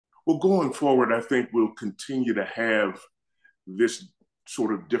Well, going forward, I think we'll continue to have this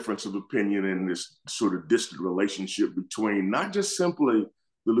sort of difference of opinion and this sort of distant relationship between not just simply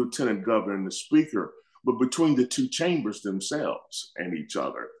the lieutenant governor and the speaker, but between the two chambers themselves and each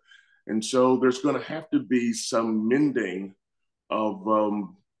other. And so there's going to have to be some mending of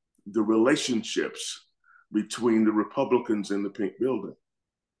the relationships between the Republicans in the Pink Building.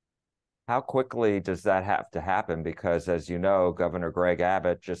 How quickly does that have to happen? Because, as you know, Governor Greg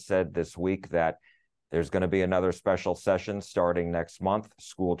Abbott just said this week that there's going to be another special session starting next month.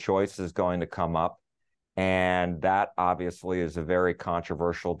 School choice is going to come up. And that obviously is a very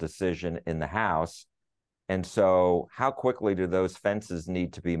controversial decision in the House. And so how quickly do those fences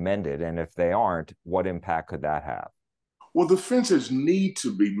need to be mended? And if they aren't, what impact could that have? Well, the fences need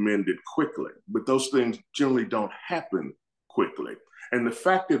to be mended quickly, but those things generally don't happen quickly. And the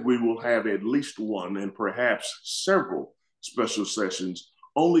fact that we will have at least one and perhaps several special sessions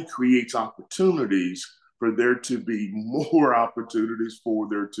only creates opportunities for there to be more opportunities for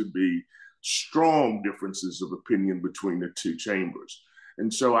there to be strong differences of opinion between the two chambers.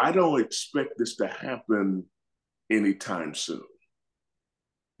 And so I don't expect this to happen anytime soon.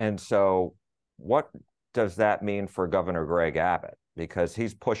 And so what does that mean for Governor Greg Abbott? Because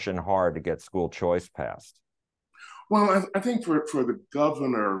he's pushing hard to get school choice passed. Well, I think for the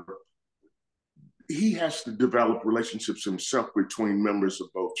governor, he has to develop relationships himself between members of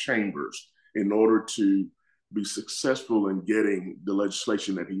both chambers in order to be successful in getting the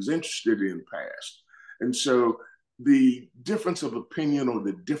legislation that he's interested in passed. And so the difference of opinion or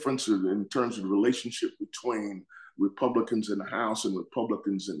the differences in terms of the relationship between Republicans in the House and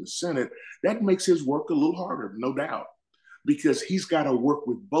Republicans in the Senate, that makes his work a little harder, no doubt, because he's got to work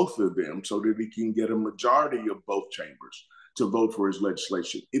with both of them so that he can get a majority of both chambers to vote for his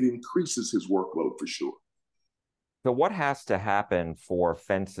legislation. It increases his workload for sure. So what has to happen for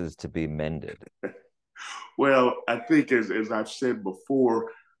fences to be mended? Well, I think as I've said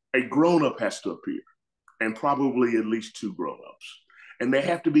before, a grown-up has to appear, and probably at least two grown-ups. And they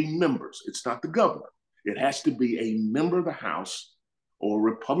have to be members. It's not the governor. It has to be a member of the House or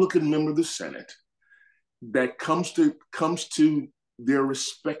a Republican member of the Senate that comes to their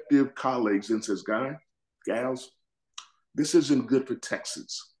respective colleagues and says, guys, gals, this isn't good for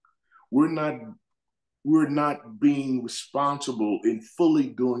Texas. We're not being responsible in fully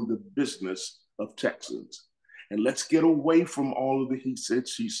doing the business of Texans. And let's get away from all of the he said,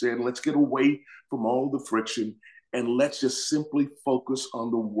 she said, let's get away from all the friction, and let's just simply focus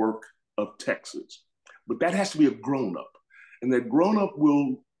on the work of Texas. But that has to be a grown-up, and that grown-up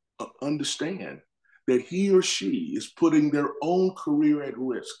will understand that he or she is putting their own career at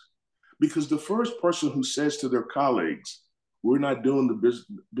risk. Because the first person who says to their colleagues, we're not doing the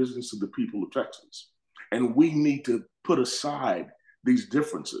business of the people of Texas, and we need to put aside these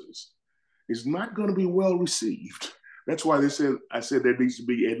differences, is not going to be well received. That's why I said there needs to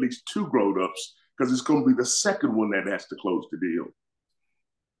be at least two grown-ups, because it's going to be the second one that has to close the deal.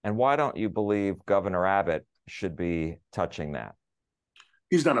 And why don't you believe Governor Abbott should be touching that?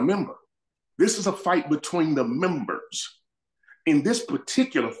 He's not a member. This is a fight between the members. In this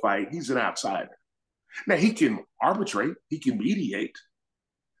particular fight, he's an outsider. Now, he can arbitrate, he can mediate,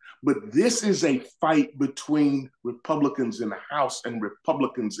 but this is a fight between Republicans in the House and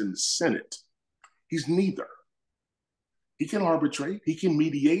Republicans in the Senate. He's neither. He can arbitrate, he can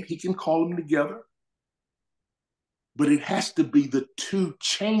mediate, he can call them together, but it has to be the two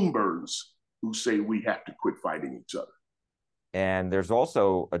chambers who say we have to quit fighting each other. And there's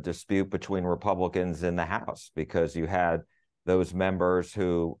also a dispute between Republicans in the House because you had those members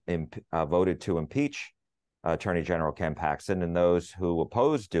who voted to impeach Attorney General Ken Paxton and those who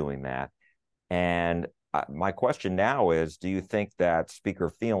opposed doing that. And my question now is, do you think that Speaker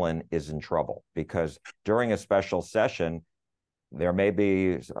Phelan is in trouble? Because during a special session, there may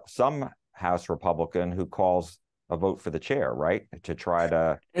be some House Republican who calls a vote for the chair, right? To try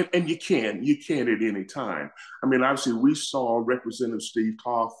to... And you can at any time. I mean, obviously, we saw Representative Steve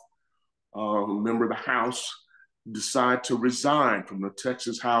Toth, member of the House, decide to resign from the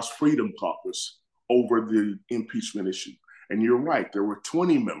Texas House Freedom Caucus over the impeachment issue. And you're right, there were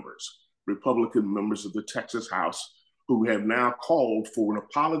 20 members, Republican members of the Texas House, who have now called for an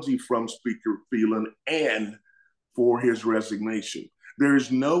apology from Speaker Phelan and for his resignation. There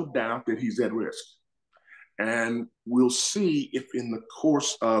is no doubt that he's at risk. And we'll see if in the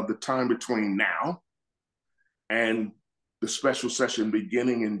course of the time between now and the special session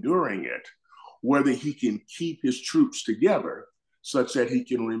beginning and during it, whether he can keep his troops together such that he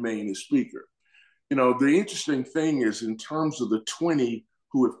can remain as speaker. You know, the interesting thing is, in terms of the 20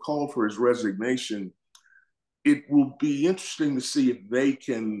 who have called for his resignation, it will be interesting to see if they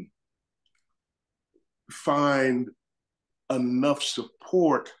can find enough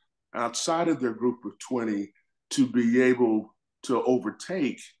support outside of their group of 20 to be able to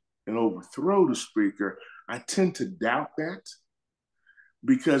overtake and overthrow the speaker. I tend to doubt that,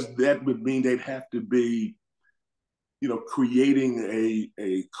 because that would mean they'd have to be, creating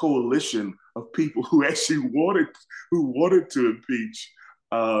a coalition of people who actually wanted to impeach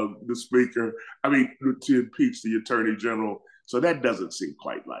the speaker. I mean, to impeach the attorney general. So that doesn't seem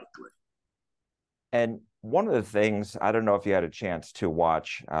quite likely. And one of the things, I don't know if you had a chance to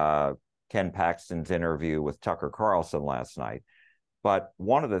watch Ken Paxton's interview with Tucker Carlson last night, but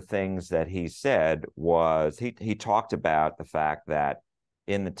one of the things that he said was he talked about the fact that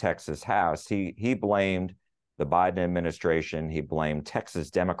in the Texas House, he blamed the Biden administration, he blamed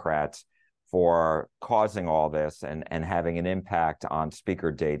Texas Democrats for causing all this and having an impact on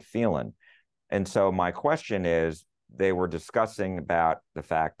Speaker Dade Phelan. And so my question is, they were discussing about the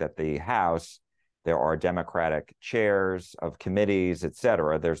fact that the House, there are Democratic chairs of committees, et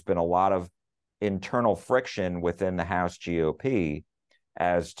cetera. There's been a lot of internal friction within the House GOP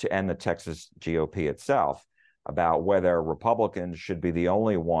and the Texas GOP itself about whether Republicans should be the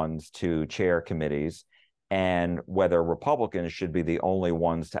only ones to chair committees and whether Republicans should be the only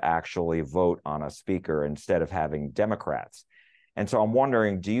ones to actually vote on a speaker instead of having Democrats. And so I'm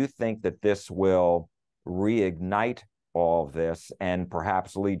wondering, do you think that this will reignite all of this and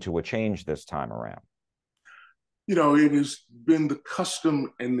perhaps lead to a change this time around? It has been the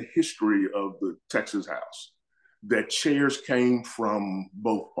custom and the history of the Texas House that chairs came from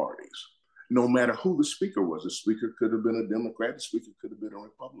both parties. No matter who the speaker was, the speaker could have been a Democrat, the speaker could have been a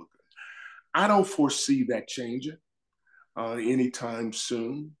Republican. I don't foresee that changing anytime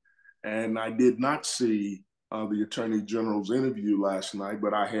soon. And I did not see the Attorney General's interview last night,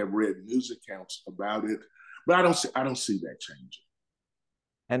 but I have read news accounts about it. But I don't see that changing.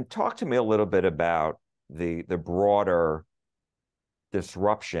 And talk to me a little bit about the broader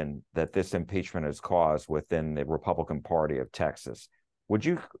disruption that this impeachment has caused within the Republican Party of Texas. Would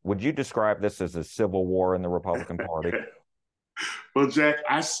you describe this as a civil war in the Republican Party? Well, Jack,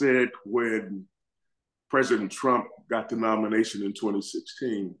 I said when President Trump got the nomination in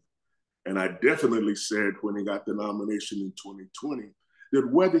 2016, and I definitely said when he got the nomination in 2020, that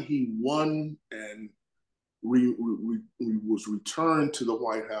whether he won and was returned to the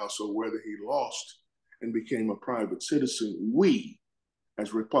White House or whether he lost and became a private citizen, we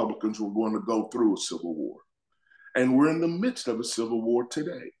as Republicans were going to go through a civil war. And we're in the midst of a civil war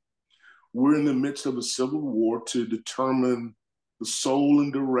today. We're in the midst of a civil war to determine the soul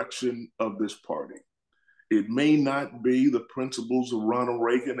and direction of this party. It may not be the principles of Ronald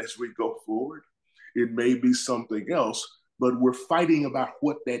Reagan as we go forward. It may be something else, but we're fighting about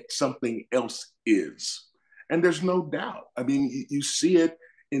what that something else is. And there's no doubt. I mean, you see it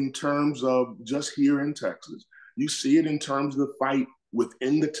in terms of just here in Texas. You see it in terms of the fight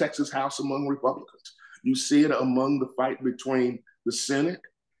within the Texas House among Republicans. You see it among the fight between the Senate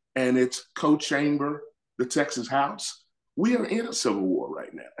and its co-chamber, the Texas House. We are in a civil war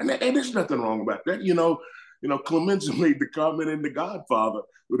right now. And there's nothing wrong about that. Clemenza made the comment in The Godfather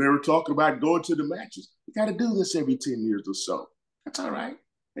when they were talking about going to the matches. You got to do this every 10 years or so. That's all right.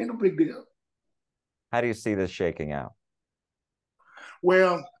 Ain't no big deal. How do you see this shaking out?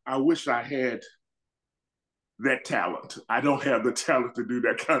 Well, I wish I had that talent. I don't have the talent to do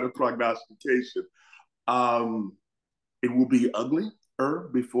that kind of prognostication. It will be uglier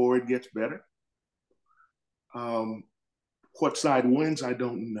before it gets better. What side wins, I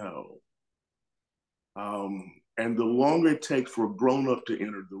don't know. And the longer it takes for a grown-up to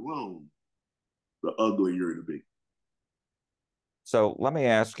enter the room, the uglier it'll be. So let me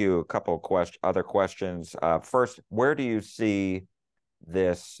ask you a couple of other questions. First, where do you see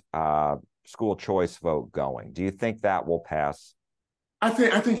this school choice vote going? Do you think that will pass? I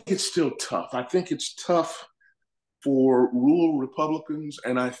think it's still tough. I think it's tough for rural Republicans,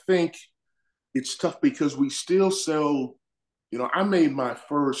 and I think it's tough because we still sell. I made my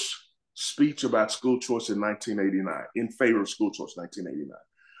first speech about school choice in 1989, in favor of school choice, 1989.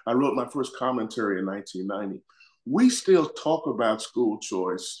 I wrote my first commentary in 1990. We still talk about school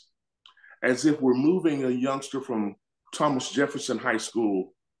choice as if we're moving a youngster from Thomas Jefferson High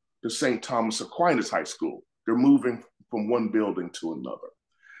School to St. Thomas Aquinas High School. They're moving from one building to another.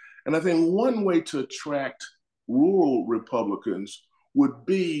 And I think one way to attract rural Republicans would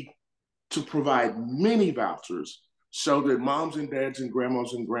be to provide many vouchers so that moms and dads and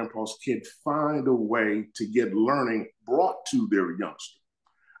grandmas and grandpas can find a way to get learning brought to their youngster.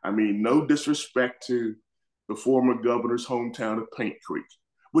 I mean, no disrespect to the former governor's hometown of Paint Creek,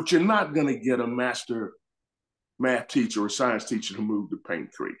 but you're not going to get a master math teacher or science teacher to move to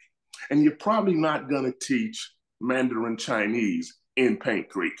Paint Creek. And you're probably not going to teach Mandarin Chinese in Paint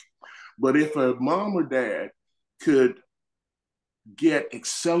Creek. But if a mom or dad could get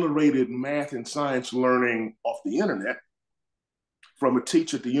accelerated math and science learning off the internet from a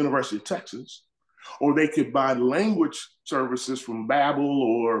teacher at the University of Texas, or they could buy language services from Babbel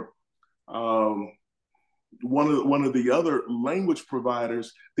or one of the other language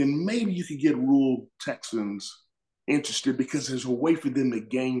providers, then maybe you could get rural Texans interested because there's a way for them to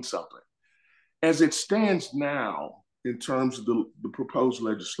gain something. As it stands now, in terms of the proposed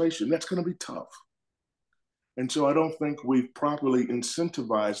legislation, that's going to be tough. And so I don't think we've properly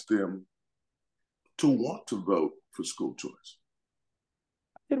incentivized them to want to vote for school choice.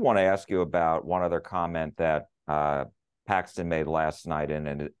 I did want to ask you about one other comment that Paxton made last night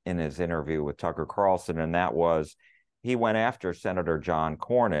in his interview with Tucker Carlson, and that was he went after Senator John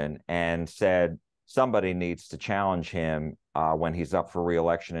Cornyn and said somebody needs to challenge him when he's up for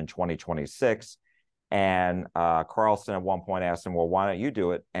re-election in 2026. And Carlson at one point asked him, well, why don't you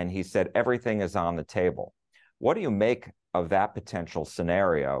do it? And he said, everything is on the table. What do you make of that potential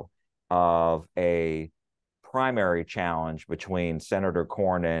scenario of a primary challenge between Senator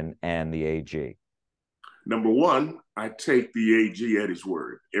Cornyn and the AG? Number one, I take the AG at his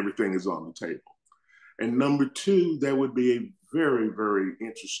word. Everything is on the table. And number two, that would be a very, very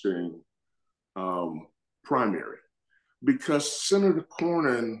interesting primary, because Senator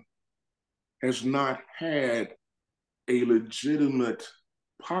Cornyn has not had a legitimate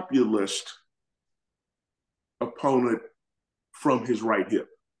populist opponent from his right hip.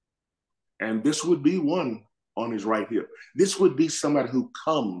 And this would be one on his right hip. This would be somebody who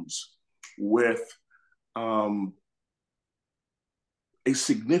comes with a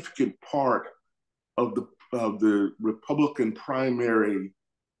significant part of the Republican primary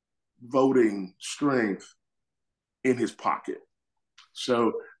voting strength in his pocket.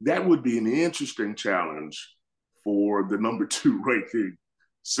 So that would be an interesting challenge for the number two ranking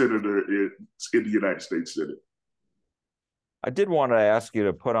senator in the United States Senate. I did want to ask you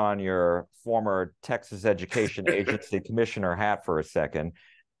to put on your former Texas Education Agency commissioner hat for a second.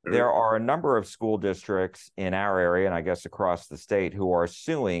 There are a number of school districts in our area, and I guess across the state, who are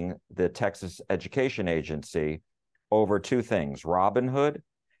suing the Texas Education Agency over two things: Robin Hood,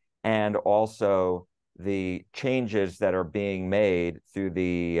 and also the changes that are being made through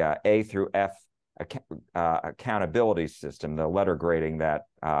the A through F accountability system, the letter grading that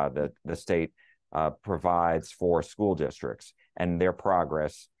the state provides for school districts and their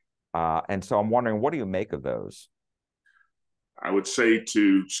progress. And so I'm wondering, what do you make of those? I would say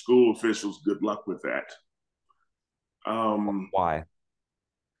to school officials, good luck with that. Why?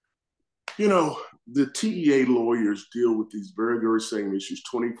 You know, the TEA lawyers deal with these very, very same issues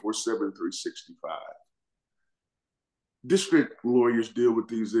 24/7, 365. District lawyers deal with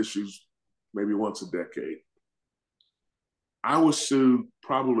these issues maybe once a decade. I was sued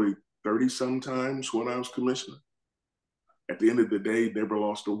probably 30 sometimes when I was commissioner. At the end of the day, never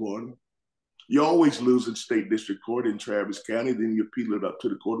lost a one. You always lose in state district court in Travis County, then you appeal it up to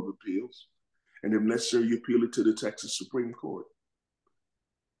the Court of Appeals. And if necessary, you appeal it to the Texas Supreme Court.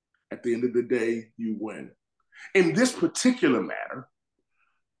 At the end of the day, you win. In this particular matter,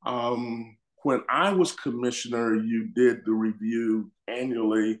 when I was commissioner, you did the review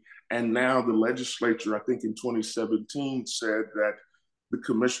annually, and now the legislature, I think in 2017, said that the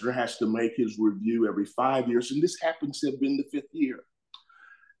commissioner has to make his review every 5 years, and this happens to have been the 5th year.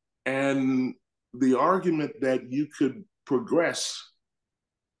 And the argument that you could progress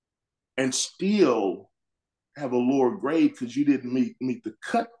and still have a lower grade because you didn't meet the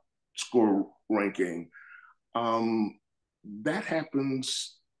cut score ranking, that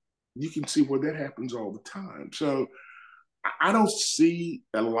happens. You can see where that happens all the time. So I don't see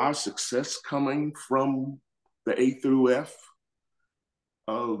a lot of success coming from the A through F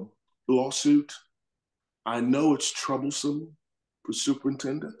lawsuit. I know it's troublesome for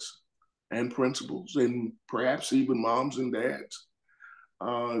superintendents and principals, and perhaps even moms and dads,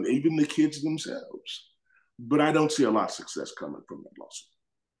 even the kids themselves. But I don't see a lot of success coming from that lawsuit.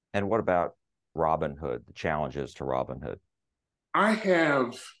 And what about Robin Hood, the challenges to Robin Hood? I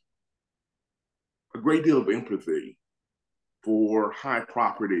have a great deal of empathy for high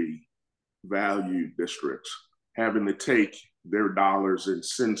property value districts having to take their dollars and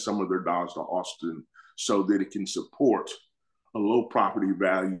send some of their dollars to Austin so that it can support a low property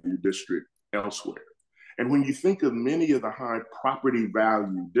value district elsewhere. And when you think of many of the high property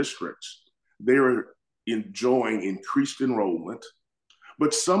value districts, they're enjoying increased enrollment.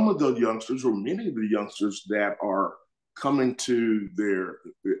 But some of the youngsters, or many of the youngsters that are coming to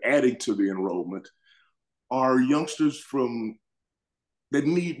adding to the enrollment, are youngsters from that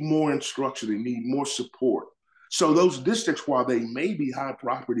need more instruction, they need more support. So those districts, while they may be high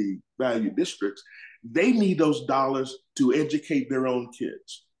property value districts, they need those dollars to educate their own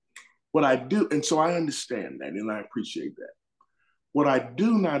kids. What I do, and so I understand that and I appreciate that. What I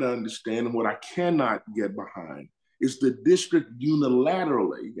do not understand and what I cannot get behind is the district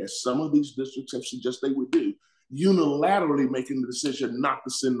unilaterally, as some of these districts have suggested they would do, unilaterally making the decision not to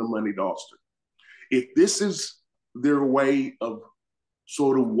send the money to Austin. If this is their way of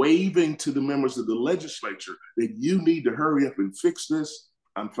sort of waving to the members of the legislature that you need to hurry up and fix this,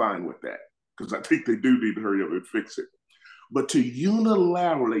 I'm fine with that, because I think they do need to hurry up and fix it. But to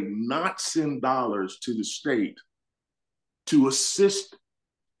unilaterally not send dollars to the state to assist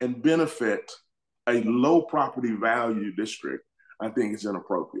and benefit a low property value district, I think is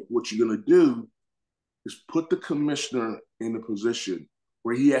inappropriate. What you're going to do is put the commissioner in a position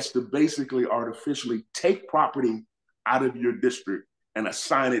where he has to basically artificially take property out of your district and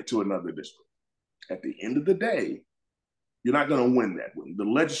assign it to another district. At the end of the day, you're not going to win that one. The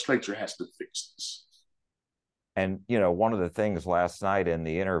legislature has to fix this. And, you know, one of the things last night in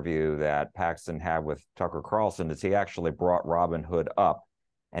the interview that Paxton had with Tucker Carlson is he actually brought Robin Hood up,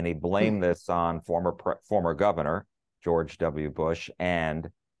 and he blamed this on former governor George W. Bush and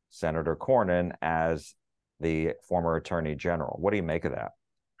Senator Cornyn as the former attorney general. What do you make of that?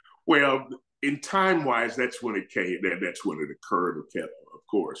 Well, in time-wise, that's when it came. That's when it occurred, of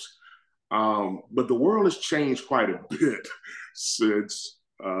course. But the world has changed quite a bit since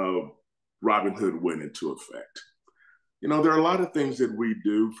Robin Hood went into effect. You know, there are a lot of things that we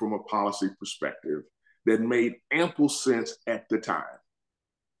do from a policy perspective that made ample sense at the time.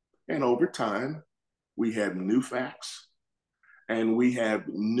 And over time, we have new facts and we have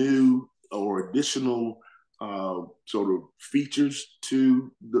new or additional sort of features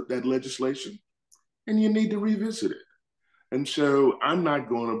to that legislation, and you need to revisit it. And so I'm not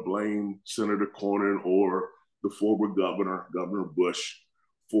going to blame Senator Cornyn or the former governor, Governor Bush,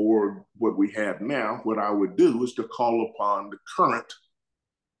 for what we have now. What I would do is to call upon the current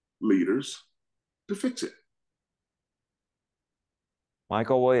leaders to fix it.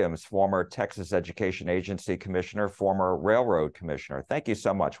 Michael Williams, former Texas Education Agency Commissioner, former Railroad Commissioner. Thank you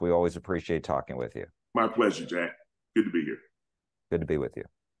so much. We always appreciate talking with you. My pleasure, Jack. Good to be here. Good to be with you.